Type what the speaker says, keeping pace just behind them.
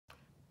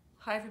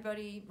Hi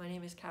everybody, my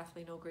name is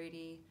Kathleen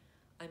O'Grady.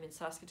 I'm in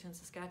Saskatoon,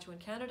 Saskatchewan,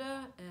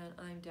 Canada, and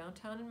I'm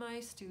downtown in my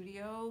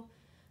studio,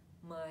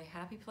 my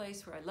happy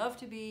place where I love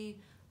to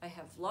be. I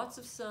have lots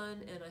of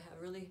sun and I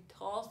have really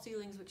tall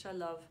ceilings, which I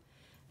love.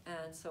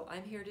 And so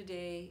I'm here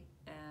today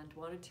and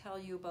want to tell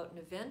you about an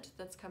event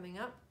that's coming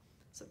up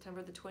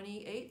September the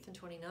 28th and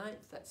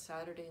 29th. That's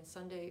Saturday and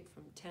Sunday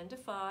from 10 to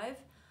 5.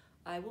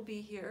 I will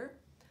be here.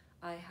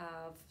 I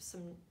have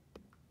some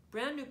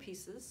brand new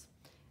pieces.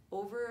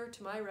 Over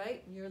to my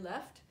right and your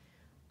left,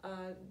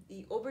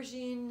 the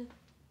aubergine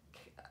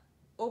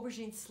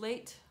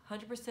slate,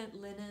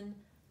 100% linen,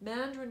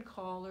 mandarin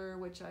collar,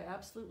 which I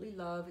absolutely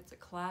love. It's a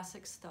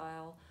classic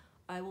style.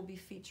 I will be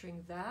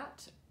featuring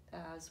that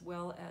as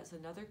well as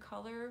another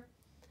color,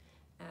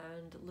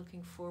 and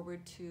looking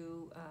forward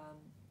to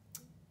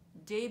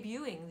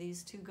debuting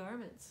these two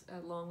garments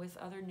along with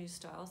other new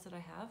styles that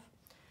I have.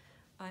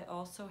 I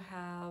also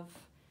have,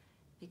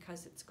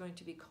 because it's going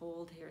to be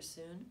cold here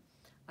soon,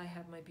 I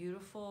have my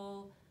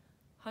beautiful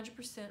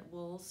 100%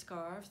 wool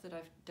scarves that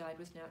I've dyed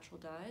with natural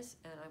dyes,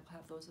 and I will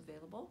have those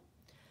available.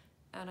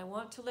 And I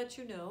want to let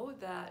you know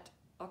that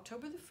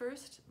October the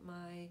 1st,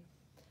 my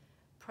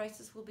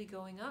prices will be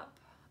going up.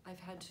 I've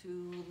had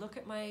to look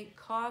at my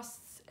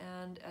costs,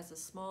 and as a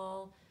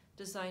small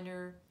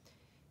designer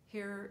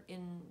here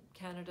in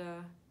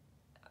Canada,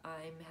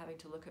 I'm having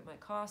to look at my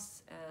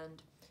costs,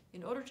 and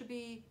in order to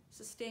be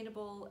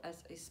sustainable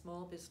as a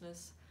small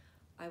business,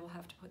 I will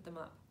have to put them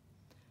up.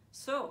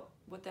 So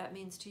what that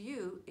means to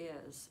you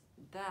is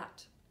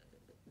that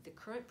the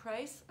current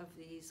price of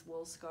these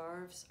wool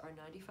scarves are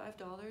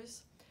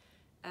 $95.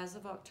 As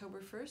of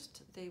October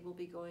 1st, they will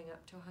be going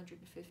up to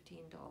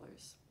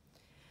 $115.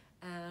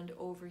 And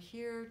over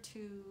here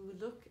to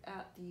look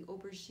at the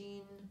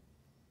aubergine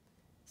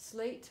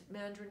slate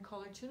mandarin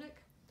collar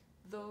tunic,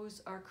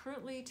 those are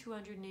currently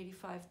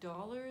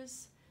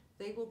 $285.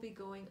 They will be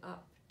going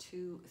up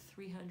to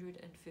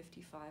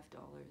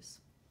 $355.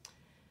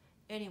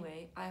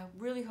 Anyway, I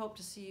really hope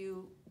to see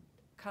you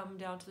come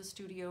down to the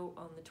studio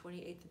on the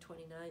 28th and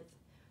 29th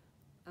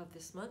of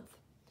this month.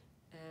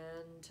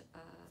 And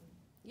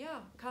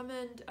yeah, come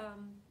and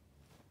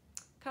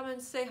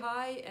say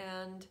hi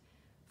and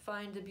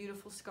find the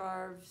beautiful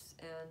scarves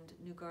and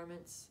new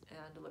garments,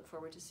 and I look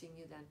forward to seeing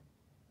you then.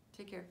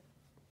 Take care.